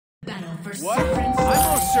Battle for What? sovereign I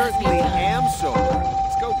most sovereign certainly has begun. am sober.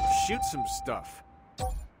 Let's go shoot some stuff.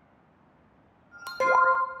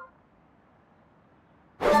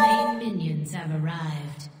 Lane minions have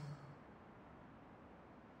arrived.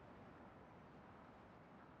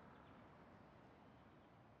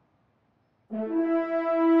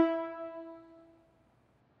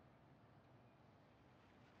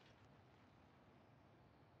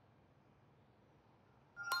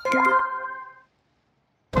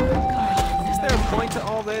 Is there a point to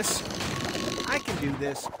all this? I can do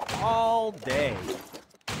this all day.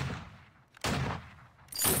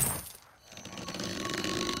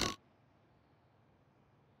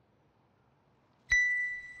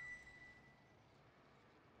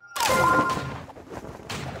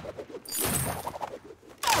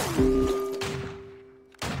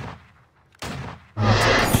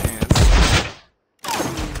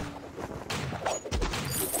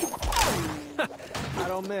 I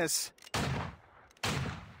don't miss.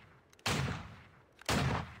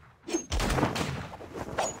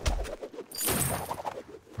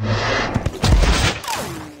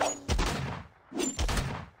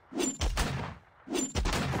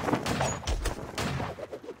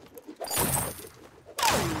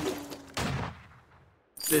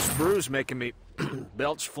 This brew's making me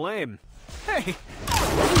belch flame. Hey,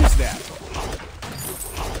 who's that?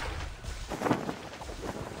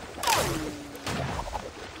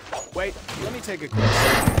 Wait, let me take a quick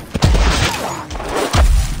second.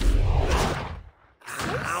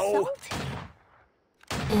 Ow!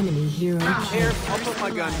 Enemy hero Here, I'll put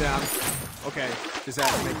my gun down. Okay, does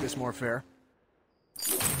that make this more fair?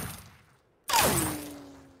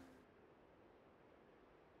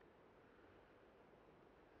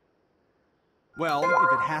 Well,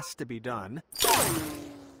 if it has to be done.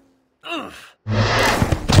 Ugh.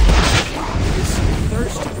 This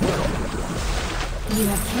thirsty work. You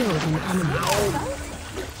have killed an enemy.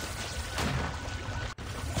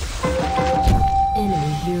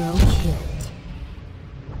 Enemy hero killed.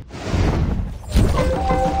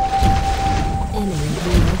 Enemy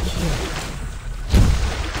hero killed.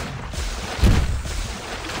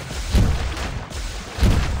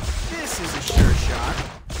 This is a sure shot.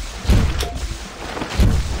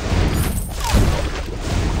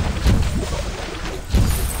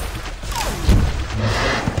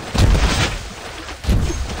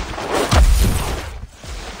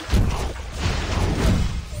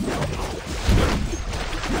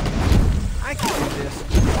 I can do this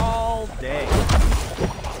all day.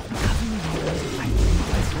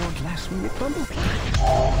 Last minute bumble.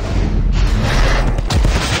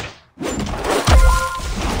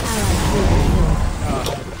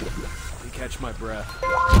 You catch my breath.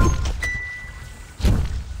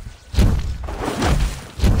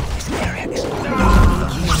 This area is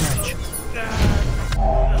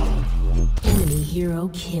Enemy hero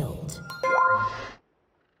killed.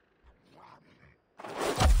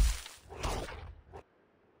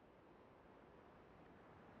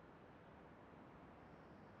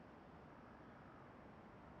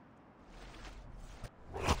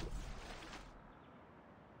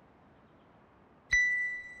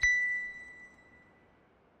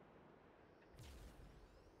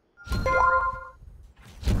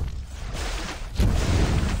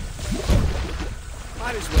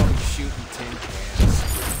 Might as well be shooting tin cans.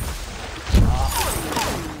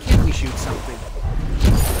 Can't we shoot something?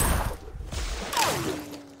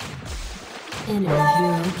 Enemy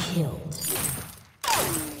hero killed.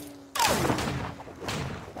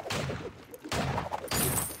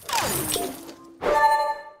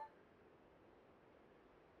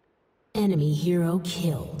 Enemy hero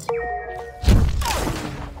killed.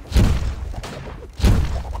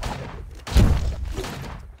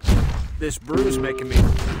 This brew's making me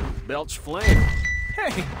belch flame.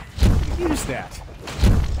 Hey, use that.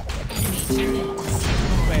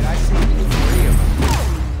 Wait, I see 3 of them.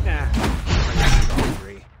 Nah, I shoot all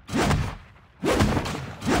 3.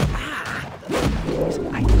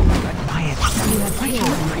 I buy it. You have killed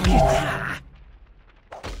an enemy.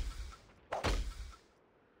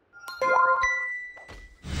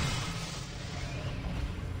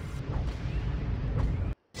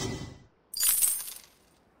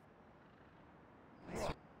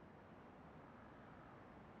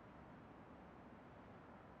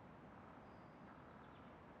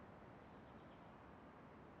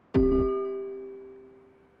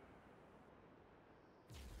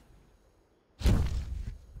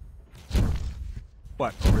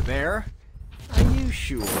 What, over there? Are you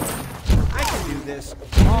sure? I can do this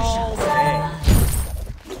all day.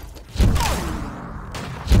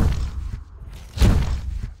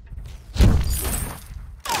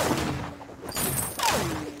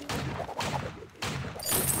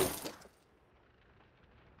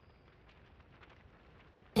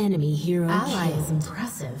 Enemy hero Ally killed. is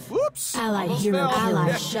impressive. Whoops! Allied Almost hero fell. ally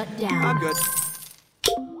Yeah, shut down. I'm good.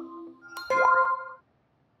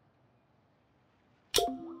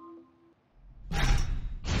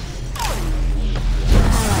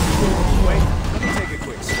 Wait, let me take a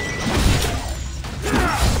quick sip.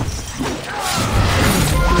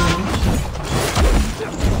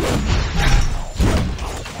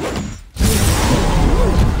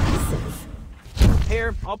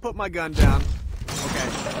 Here, I'll put my gun down. Okay,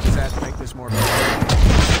 does that make this more fun?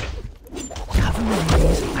 Cover my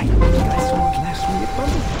eyes. I thought last minute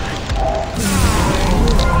bundle.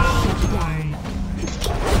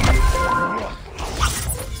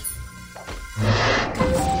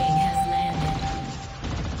 Sting has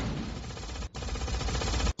landed.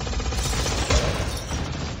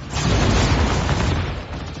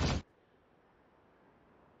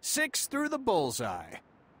 Six through the bullseye.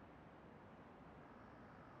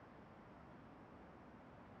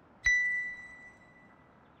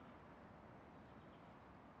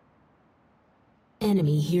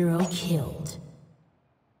 Enemy hero killed.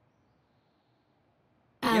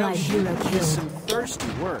 You know, Allied hero is killed. some thirsty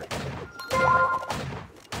work.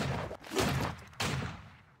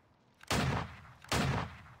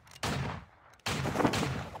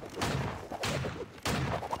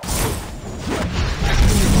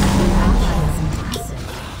 Ally is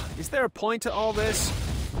impressive. Is there a point to all this?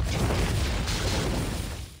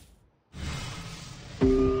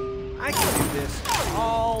 I can do this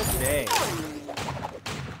all day.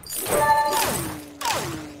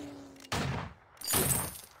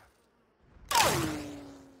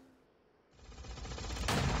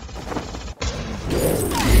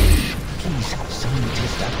 Please, someone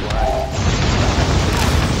test that word.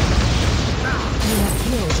 You have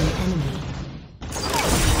killed an enemy.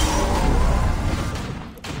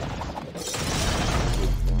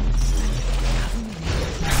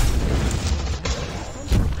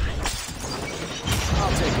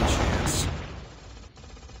 I'll take a chance.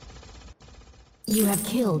 You have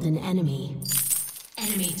killed an enemy.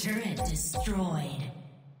 Enemy turret destroyed.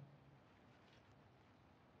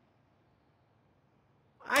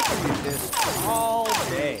 I can do this all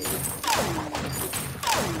day.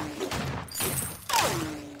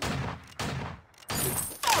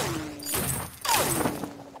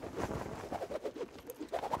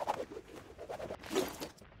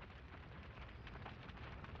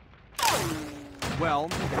 Well,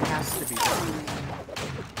 it has to be done.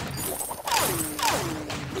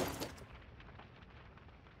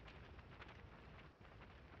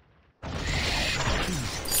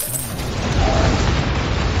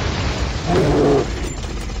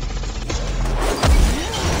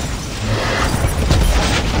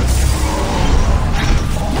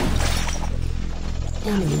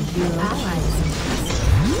 Enemy hero ally is impressive.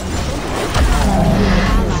 Allied hero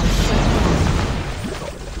ally shut down.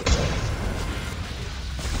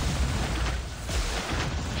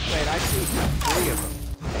 Wait, I see three of them.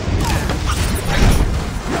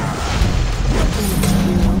 Enemy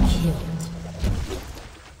hero killed.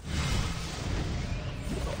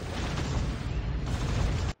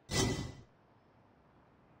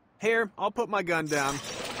 Here, I'll put my gun down.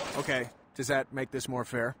 Okay, does that make this more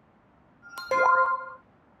fair?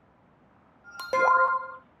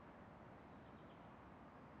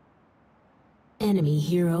 Enemy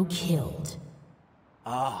hero killed.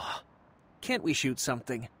 Ah, can't we shoot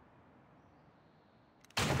something?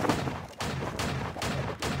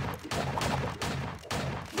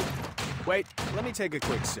 Wait, let me take a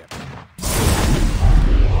quick sip.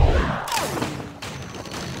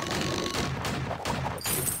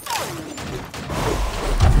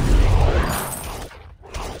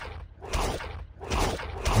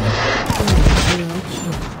 Enemy hero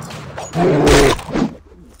killed.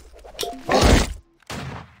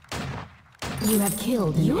 You have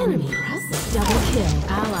killed an enemy. Impressive. Double kill.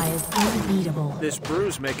 Ally is unbeatable. This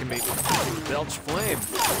brew's making me belch flame.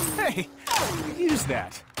 Hey, use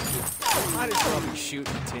that. Might as well be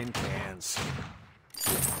shooting tin cans.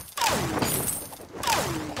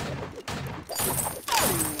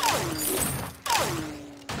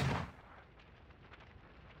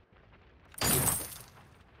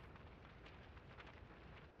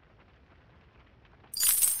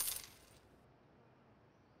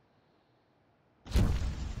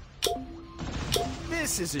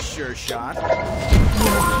 This is a sure shot. You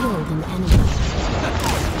have killed an enemy.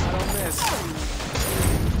 I don't miss.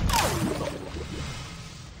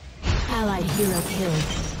 Allied hero killed.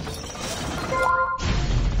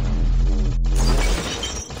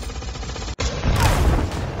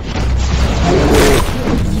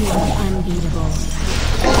 You are unbeatable.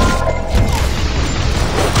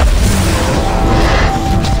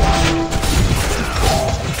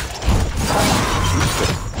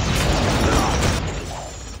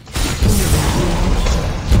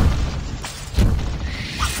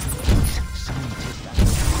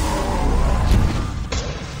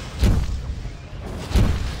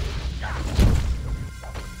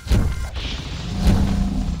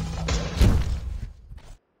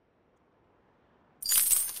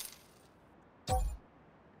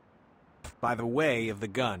 by the way of the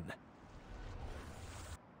gun.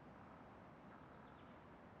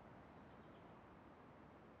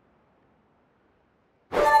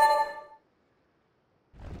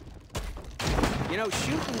 You know,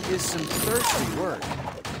 shooting is some thirsty work.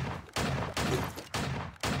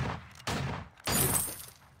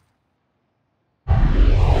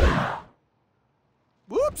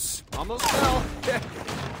 Whoops! Almost fell.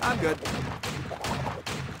 I'm good.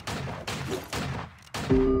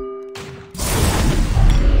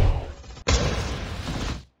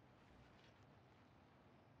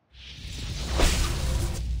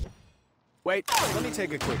 Wait, let me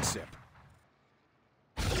take a quick sip.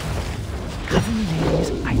 Cousin ladies,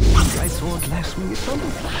 I think I saw a glass winged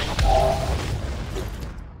butterfly.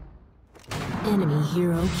 Enemy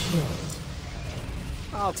hero killed.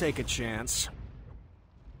 I'll take a chance.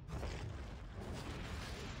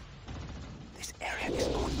 This area is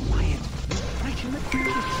going quiet. Right in the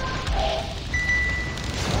crickets.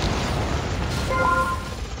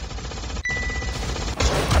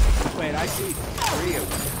 Wait, I see 3 of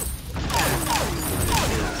them.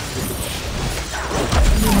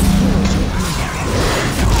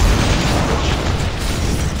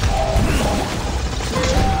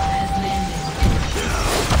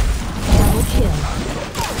 Double kill.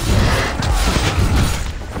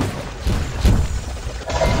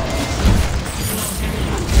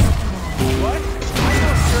 What? I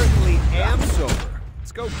most certainly am sober.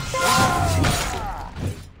 Let's go.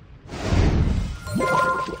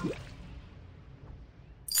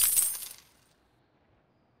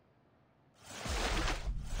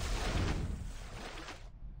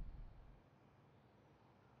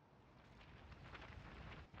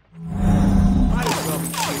 Might as well be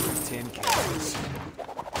shooting tin cans.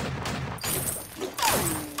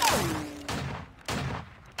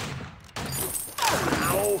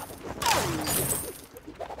 Ow!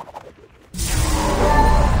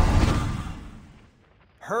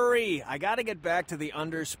 Hurry! I gotta get back to the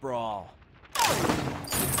undersprawl.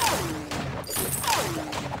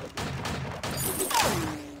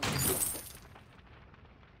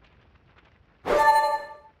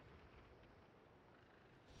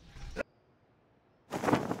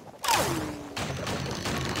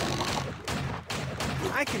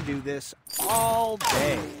 I can do this all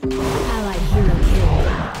day. Allied hero killed.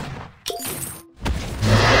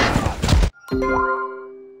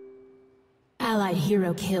 Allied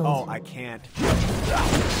hero killed. Oh, I can't.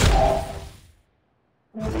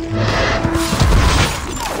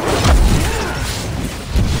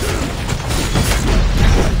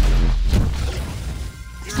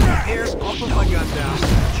 Here, I'll put my gun down.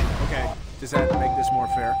 Okay, does that make this more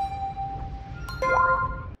fair?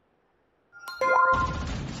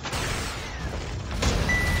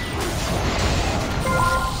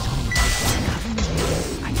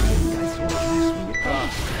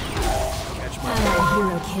 Catch my... Allied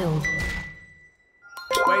hero killed.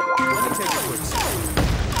 Wait, let me take a quick sip.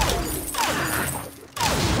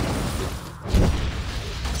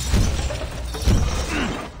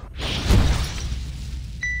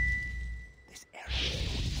 This area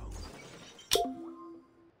is so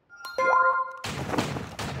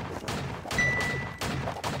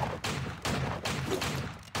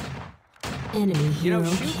Enemy You hero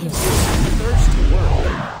know, shooting killed. is thirsty work.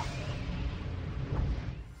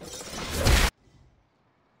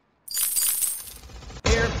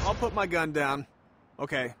 Here, I'll put my gun down.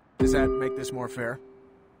 Okay, does that make this more fair?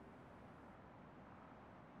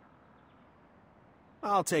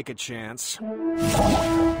 I'll take a chance.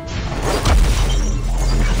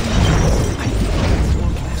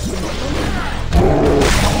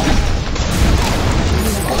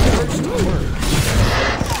 Thirsty work.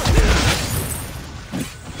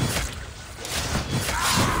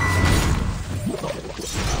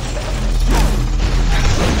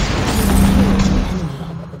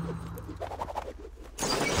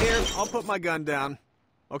 Here, I'll put my gun down.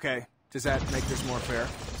 Okay, does that make this more fair?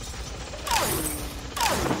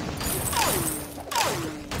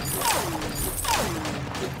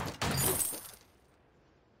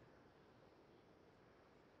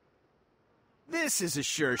 This is a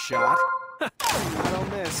sure shot. I don't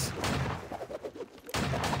miss.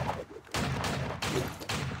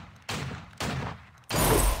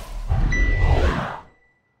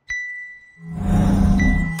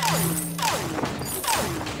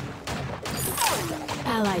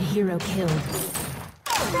 Allied hero killed.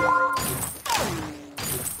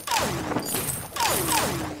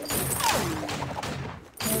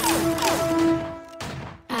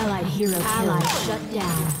 Allied hero killed. Ally shut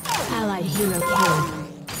down. Allied hero killed.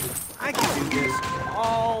 I can do this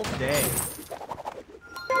all day.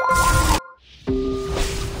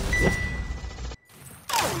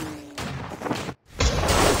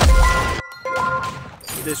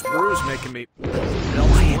 This brew's making me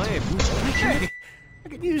belch flame. Hey, I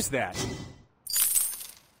could use that.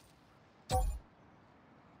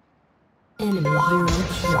 Enemy hero killed.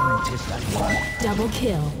 Scientist at work. Double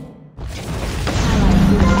kill. Allied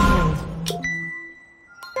hero killed.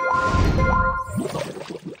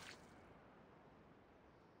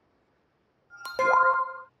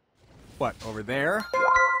 What, over there?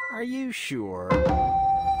 Are you sure?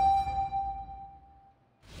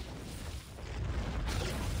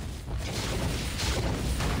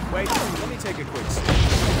 Wait, let me take a quick sip.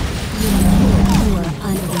 You are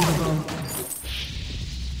unbeatable.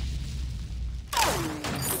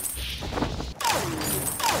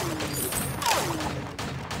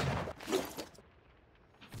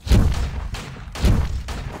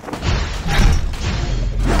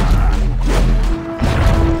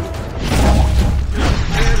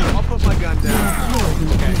 I'll put my gun down.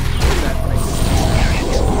 Okay, that makes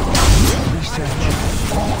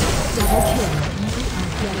Double kill.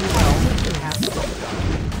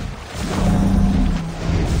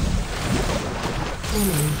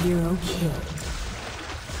 Enemy hero killed.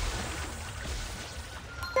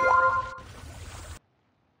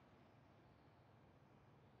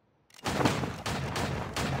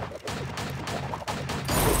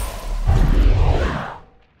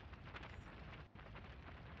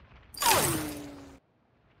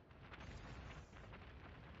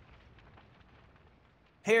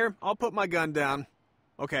 Here, I'll put my gun down.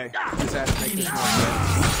 Okay, does that make this more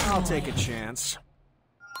fair? I'll take a chance.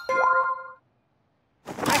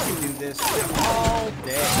 I can do this all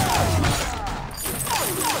day.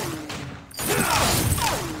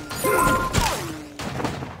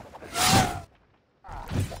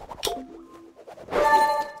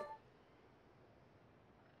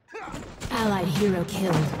 Allied hero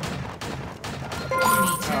killed.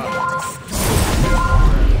 Enemy turret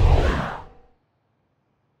destroyed.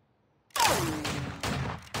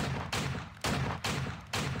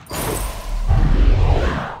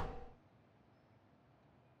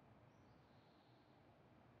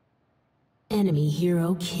 Enemy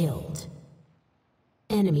hero killed.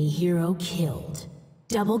 Enemy hero killed.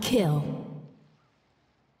 Double kill.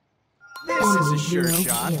 This is Enemy a sure hero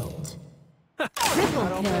shot. killed. Triple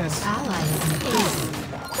Don't kill. miss. Ally is an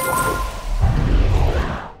ace.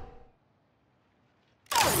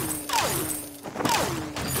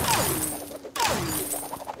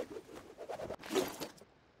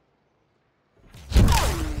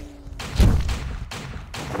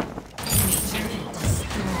 Enemy turret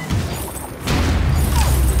destroyed.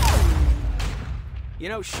 You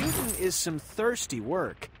know, shooting is some thirsty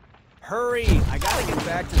work. Hurry, I gotta get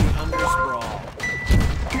back to the undersprawl.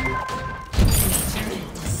 Enemy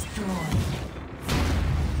turret destroyed.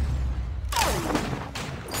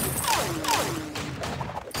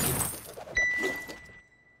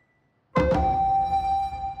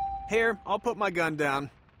 Here, I'll put my gun down.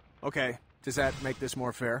 Okay, does that make this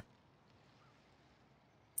more fair?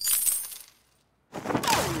 Some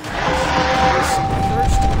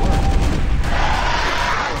thirsty work.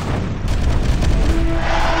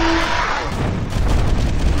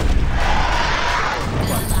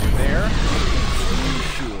 What, there?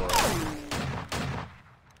 Sure.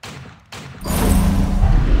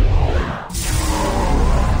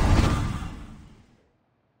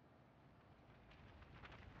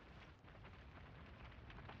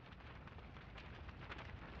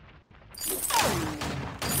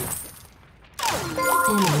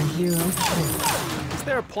 Enemy hero killed. Is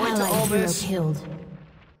there a point to all Allied hero this? killed.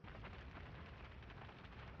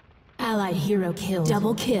 Allied hero killed.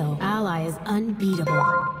 Double kill. Ally is unbeatable.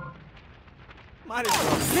 Might as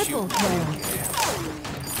well Triple shoot. kill.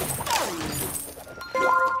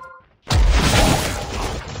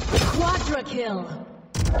 Quadra kill.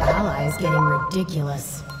 Ally is getting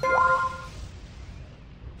ridiculous.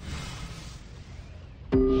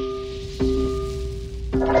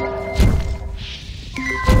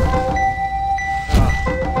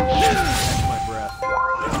 Catch my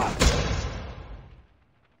breath.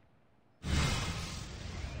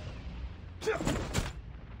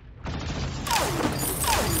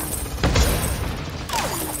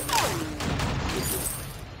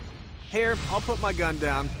 Here, I'll put my gun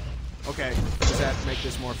down. Okay, does that make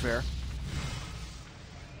this more fair?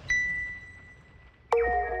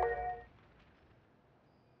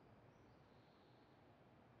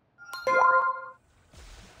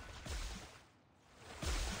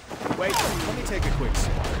 Wait, let me take a quick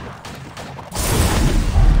sip.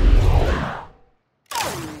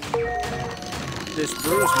 This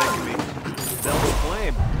brew's making me belch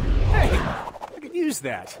flame. Hey, I could use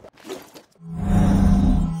that.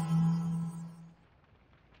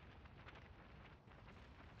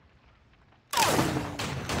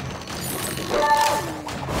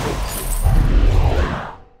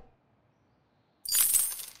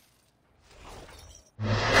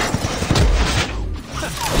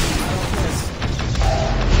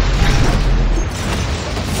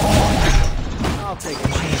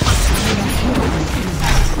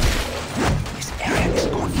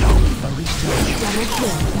 Double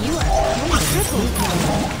kill. You are triple kill.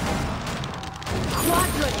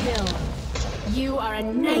 Quadra kill. You are a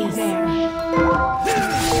nightmare.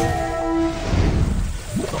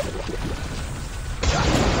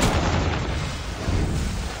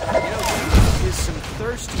 This is some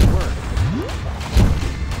thirsty work.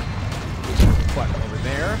 What, over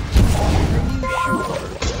there? Are you sure?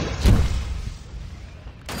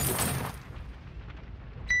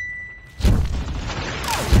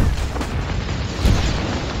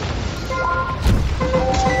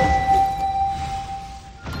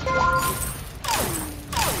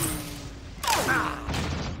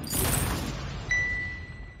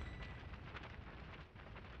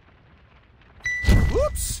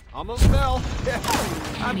 Whoops! Almost fell.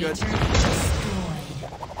 I'm good. I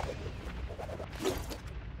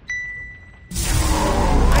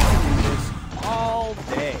can do this all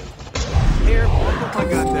day. Here, I'll put my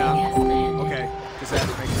gun down. Okay, does that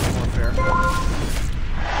make it more fair?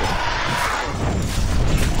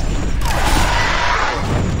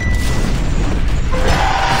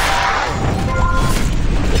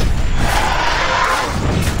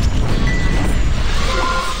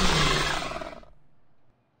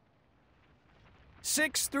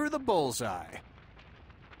 Six through the bullseye.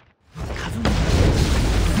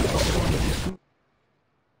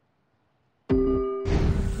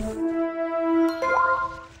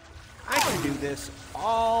 I can do this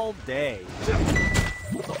all day. You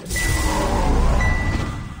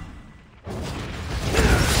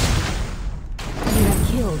have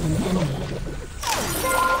killed an enemy.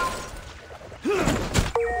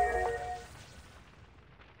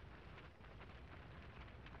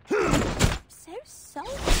 So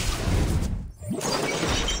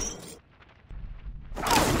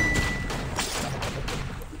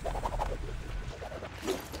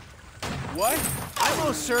What? I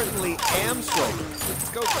most certainly am sober. Let's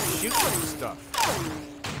go shoot some stuff.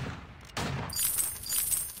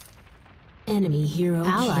 Enemy hero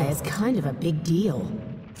ally is kind of a big deal.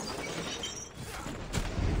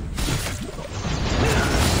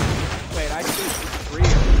 Wait, I see three of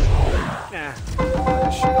them. Nah, I'll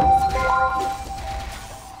just shoot all three.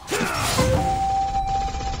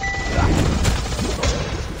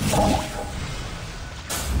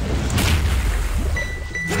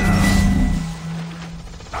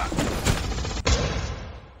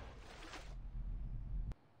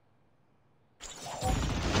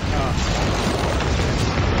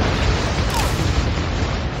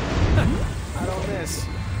 I don't miss.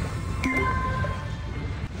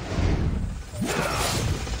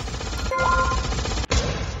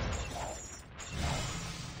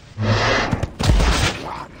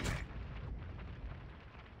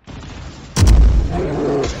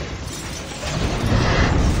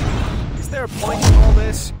 Is there a point to all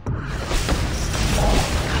this?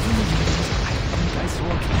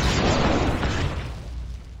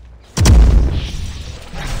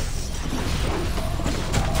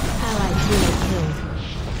 Allied hero killed.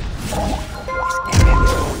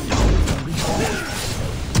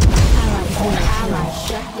 Allied hero ally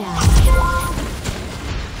shut down.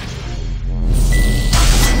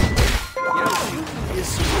 You know, shooting is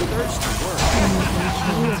some thirsty work. Enemy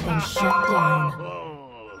kill has been shut down.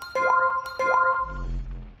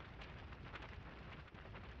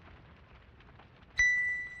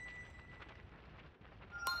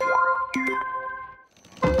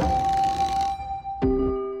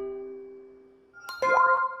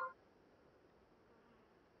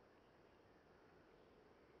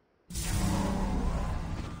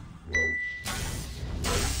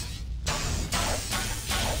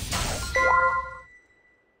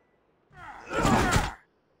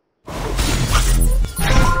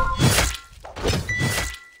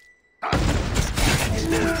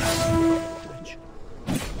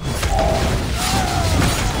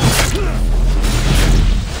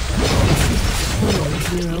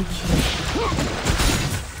 Hero kill.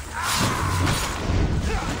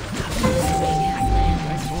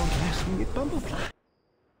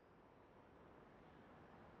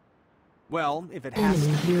 Well, if it has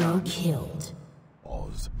Enemy to be hero done. killed.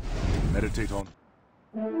 Pause. Meditate on.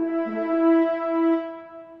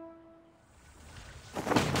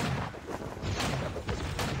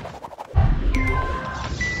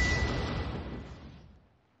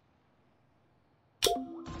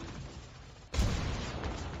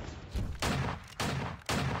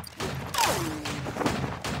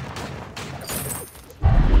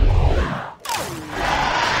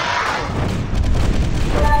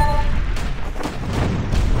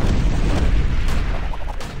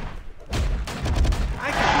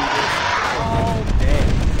 I can do this all day.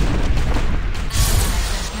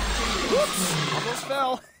 Whoops! Almost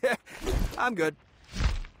fell. I'm good.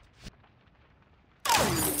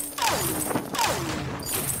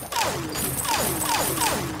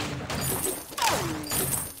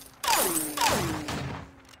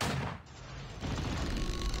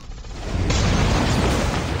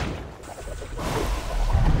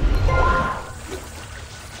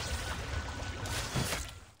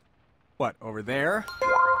 What, over there?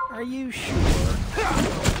 Are you sure?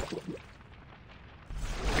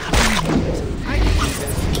 I can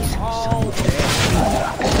do this all day.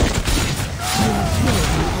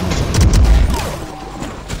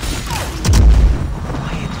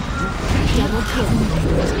 Double kill.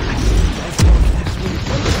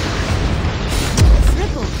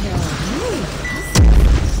 Triple kill.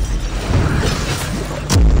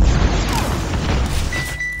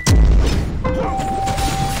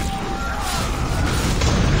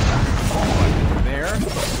 There?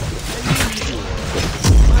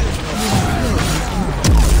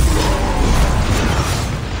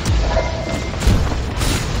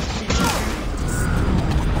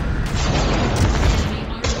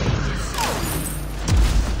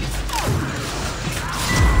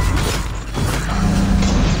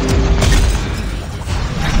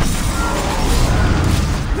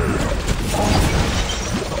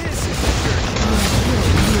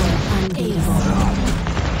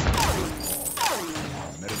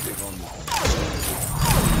 Meditate on this.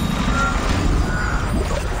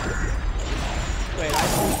 Wait, I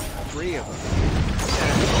see 3 of them.